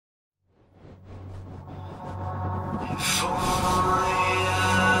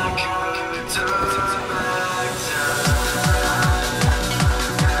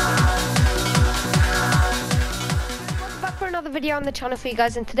video on the channel for you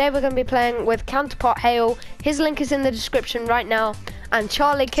guys, and today we're going to be playing with Counterpart Hale. His link is in the description right now, and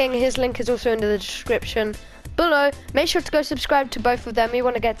Charlie King, his link is also in the description below. Make sure to go subscribe to both of them. We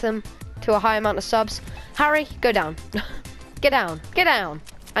want to get them to a high amount of subs. Harry, go down. Get down. Get down.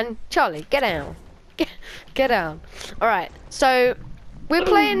 And Charlie, get down. Get down. Alright, so we're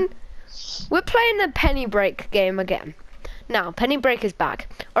playing the penny break game again. Now, penny break is back.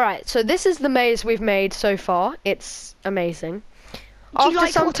 Alright, so this is the maze we've made so far. It's amazing. After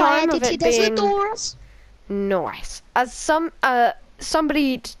some time of it being nice, as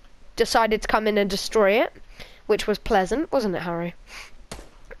somebody decided to come in and destroy it, which was pleasant, wasn't it, Harry?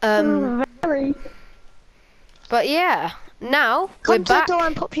 Very. But yeah, now we're back. Come to the door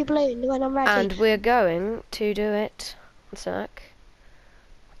and pop your balloon when I'm ready. And we're going to do it. One sec.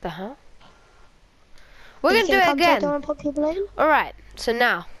 What the hell? We're going to do it again. Alright, so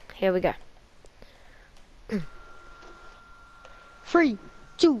now, here we go. 3,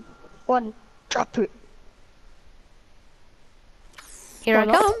 2, 1, drop it. Here I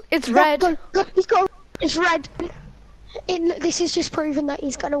come. It's red. Go. He's got. It's red. This is just proving that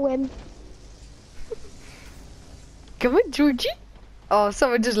he's going to win. Come on, Georgie. Oh,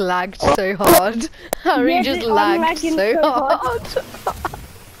 someone just lagged so hard. Harry just lagged so hard.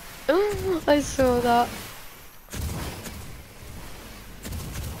 I saw that.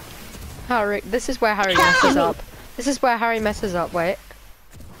 Harry, this is where Harry messes up. This is where Harry messes up, wait.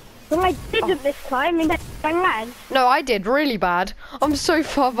 Well, I didn't this time, and I lagged. No, I did really bad. I'm so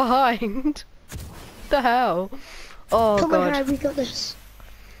far behind. The hell? Oh, Come God. on, Harry, we got this.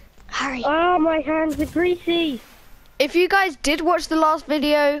 Harry. Oh, my hands are greasy. If you guys did watch the last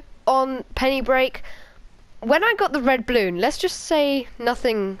video on Penny Break, when I got the red balloon, let's just say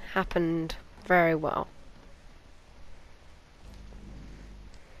nothing happened very well.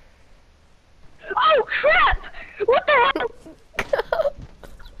 Oh, crap! What the hell?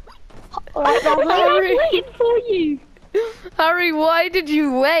 Alright, now, I was waiting for you. Harry, why did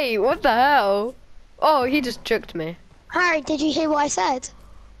you wait? What the hell? Oh, he just tricked me. Harry, did you hear what I said?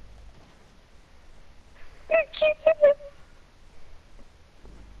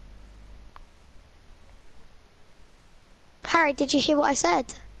 Harry, did you hear what I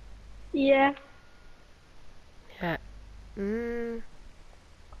said? Yeah. Yeah.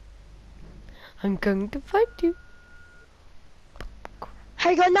 I'm going to find you.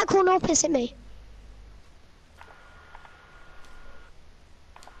 Harry, go in that corner opposite me.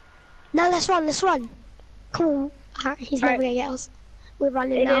 No, let's run, let's run. Come on. Harry, he's never gonna get us. We're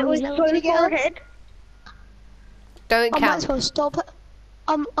running now, he's never gonna get us. Don't I count. might as well stop it.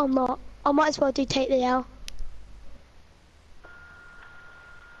 I'm not. I might as well do take the L.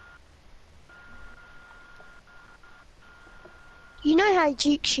 You know how he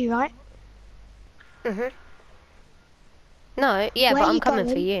jukes you, right? No, yeah, Where but are I'm you coming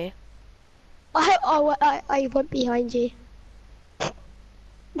for going? you. I went behind you.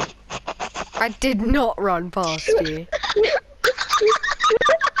 I did not run past you. You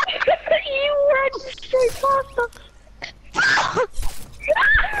ran straight past us.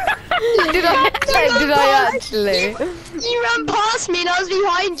 Did I actually? You ran past me and I was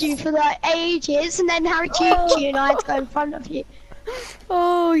behind you for like ages, and then Harry juked you and I had to go in front of you.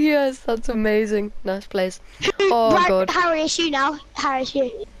 Oh yes, that's amazing. Nice place. Oh Right, God. Harry, it's you now. Harry, it's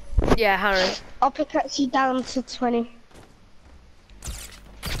you. Yeah, Harry. I'll pickaxe you down to 20.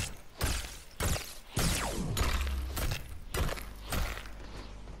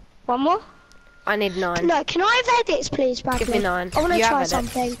 One more? I need 9. No, can I have edits, please, Bradley? Give me 9. I want to You have try edits.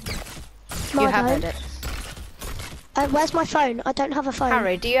 something. No, You I have don't. edits. Where's my phone? I don't have a phone.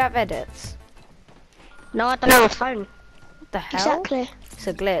 Harry, do you have edits? No, I don't have a phone. What the hell? Exactly. It's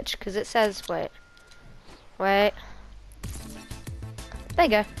a glitch, because it says, wait. There you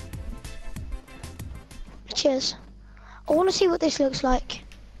go. Cheers. I want to see what this looks like.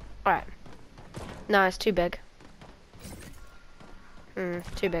 Alright. No, it's too big.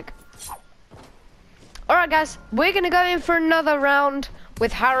 Too big. Alright guys, we're gonna go in for another round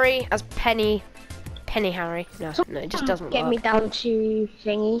with Harry as Penny Harry. No, it just doesn't Get work. me down to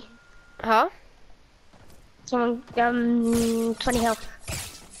thingy. Huh? Someone, 20 health.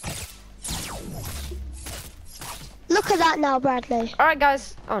 Look at that now, Bradley. Alright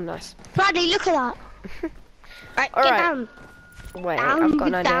guys. Oh nice. Bradley, look at that. Right, All get right. down. Wait, Down, I've got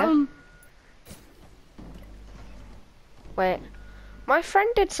an get idea. down. Wait. My friend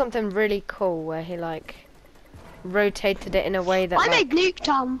did something really cool where he like rotated it in a way that I made Nuke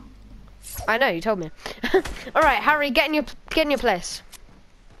Tom. I know, you told me. Alright, Harry, get in your place.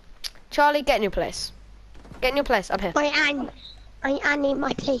 Charlie, get in your place. Get in your place, up here. I need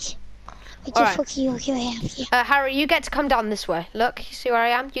my place. Alright. Okay. Harry, you get to come down this way. Look, you see where I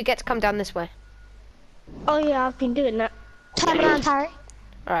am? You get to come down this way. Oh yeah, I've been doing that. Turn around, Harry.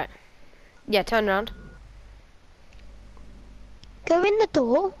 Alright. Yeah, turn around. Go in the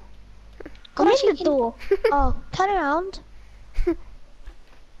door. Come in the door. Oh, turn around. Turn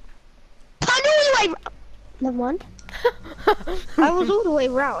all the way. Never mind. I was all the way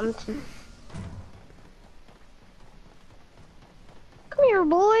round. Come here,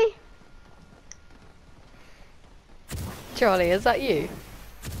 boy. Charlie, is that you?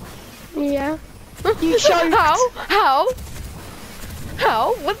 Yeah. You choked. How?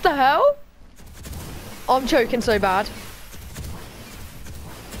 What the hell? I'm choking so bad.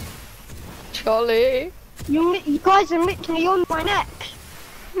 Charlie. You guys are literally on my neck.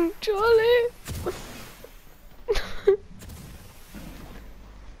 Charlie.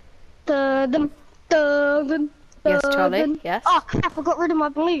 Yes, Charlie. Yes. Oh crap! I got rid of my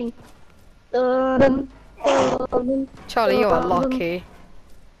balloon. Charlie, you are lucky.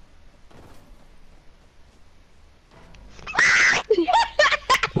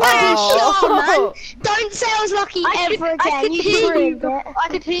 Oh, man. Don't say I was lucky ever again. You ruined it. I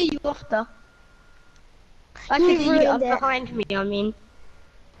could hear you after. I could hear you up behind me, I mean.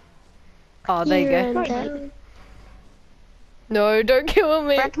 Oh, there you go. It. No, don't kill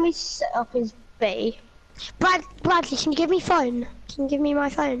me. Bradley set up his bay. Bradley, can you give me phone? Can you give me my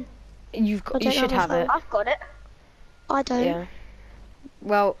phone? You should have it. I've got it. I don't. Yeah.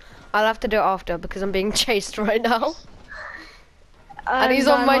 Well, I'll have to do it after because I'm being chased right now. And he's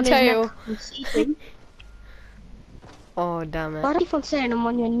on my tail. Oh, damn it. Why do you keep on saying I'm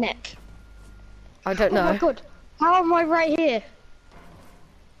on your neck? I don't know. Oh my god. How am I right here?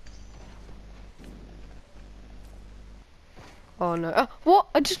 Oh no. Oh, what?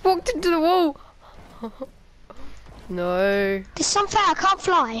 I just walked into the wall. No. This is unfair. I can't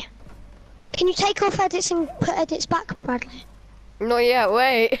fly. Can you take off edits and put edits back, Bradley? Not yet,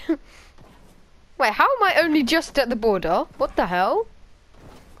 wait. Wait, how am I only just at the border? What the hell?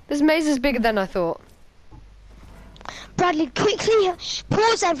 This maze is bigger than I thought. Bradley, quickly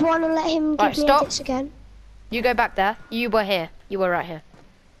pause everyone and let him give me stop. edits again. You go back there. You were here. You were right here.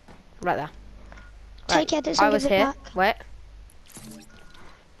 Right there. Take edits and I was give it here. back. Wait.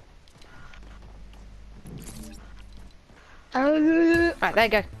 Right, there you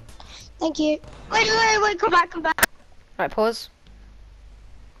go. Thank you. Wait, come back. Right, pause.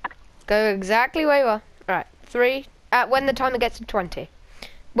 Go exactly where you are. Right, 3. When the timer gets to 20.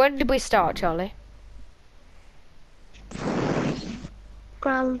 When did we start, Charlie?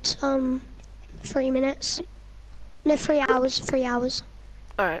 Around 3 minutes. No, 3 hours. 3 hours.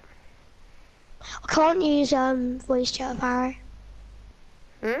 Alright. I can't use voice chat of Harry.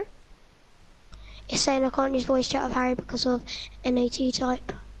 Hmm? It's saying I can't use voice chat of Harry because of NAT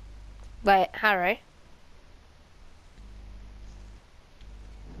type. Wait, Harry?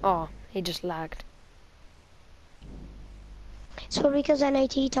 Oh, he just lagged. It's probably because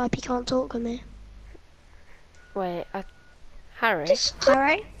NAT type he can't talk with me. Wait, Harry?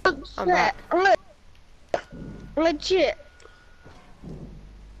 Harry? I'm back. Look, legit.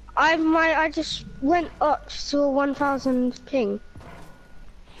 I just went up to a 1000 ping.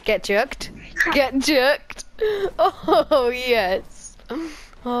 Get jerked. Get jerked. Oh, yes.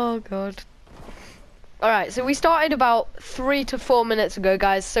 Oh, God. Alright, so we started about 3 to 4 minutes ago,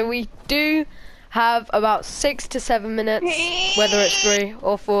 guys. So we do have about 6 to 7 minutes, whether it's 3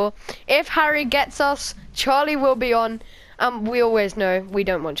 or 4. If Harry gets us, Charlie will be on. We always know we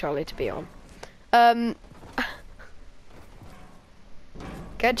don't want Charlie to be on.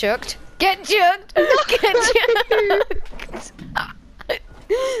 Get jerked. Get jerked. Get jerked.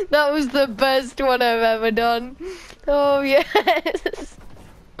 That was the best one I've ever done. Oh, yes.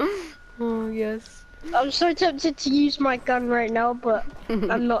 Oh, yes. I'm so tempted to use my gun right now, but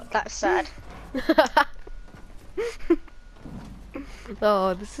I'm not that sad.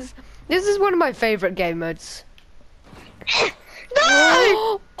 Oh, this is one of my favorite game modes.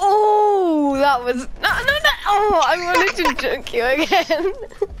 No! Oh, that was no. Oh, I wanted to juke you again.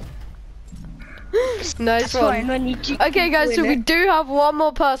 Nice one. Okay, guys, so we do have one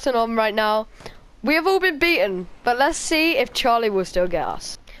more person on right now. We have all been beaten, but let's see if Charlie will still get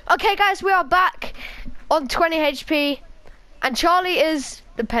us. Okay, guys, we are back on 20 HP, and Charlie is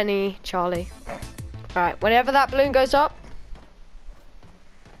the penny Charlie. Alright, whenever that balloon goes up.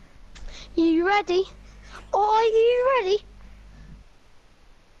 You ready? Are you ready?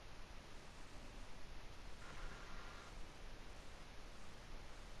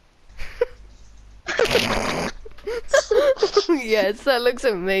 Yes, that looks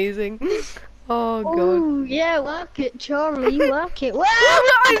amazing. Oh god. Oh yeah, work it, Charlie, work it. Wow!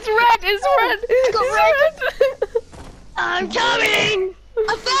 It's red, it's red! It's red! I'm coming!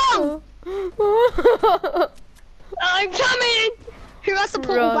 I fell! I'm coming! Who has the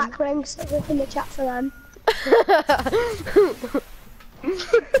portal back ring? So we're in the chat for them.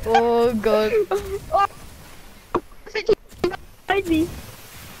 Oh god.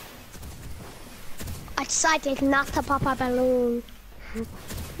 I decided not to pop a balloon.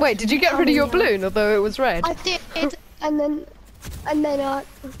 Wait, did you get rid of your balloon, although it was red? I did, and then,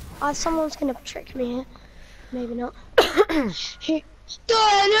 someone's gonna trick me here. Maybe not. Oh,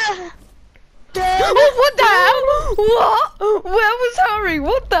 what the hell? What? Where was Harry?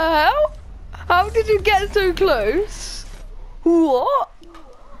 What the hell? How did you get so close? What?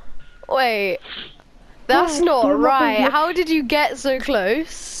 Wait. That's not right. How did you get so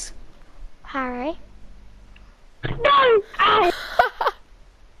close? Harry? No! Ow!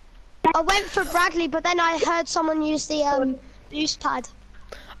 I went for Bradley, but then I heard someone use the boost pad.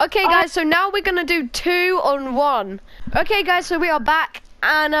 Okay guys, so now we're gonna do 2-on-1. Okay guys, so we are back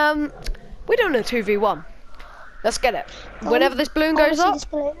and we're doing a 2v1. Let's get it. Whenever this balloon goes up,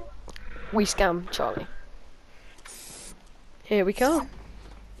 we scam Charlie. Here we go.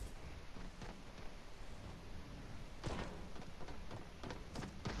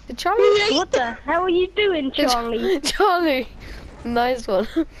 Did Charlie? What the hell are you doing, Charlie? Charlie, nice one.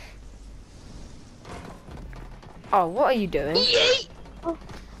 Oh, what are you doing?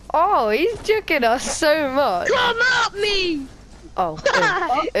 Oh, he's juking us so much. Come at me! Oh,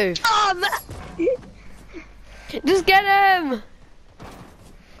 oof. Come! Just get him!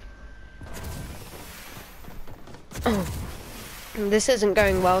 This isn't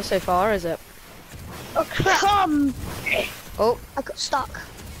going well so far, is it? Oh, come! Oh, I got stuck.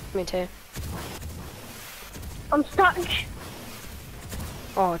 me too. I'm stuck.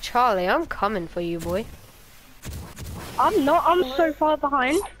 Oh, Charlie, I'm coming for you, boy. I'm not, I'm so far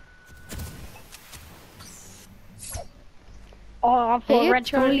behind. Oh, I've got a red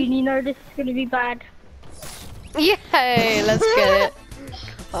balloon, you know this is gonna be bad. Yay, let's get it.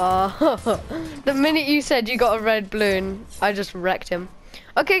 Oh, the minute you said you got a red balloon, I just wrecked him.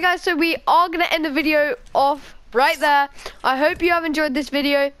 Okay guys, so we are gonna end the video off right there. I hope you have enjoyed this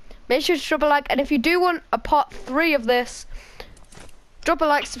video. Make sure to drop a like, and if you do want a part 3 of this, drop a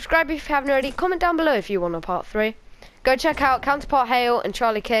like, subscribe if you haven't already, comment down below if you want a part 3. Go check out Counterpart Hale and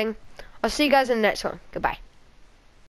Charlie King. I'll see you guys in the next one. Goodbye.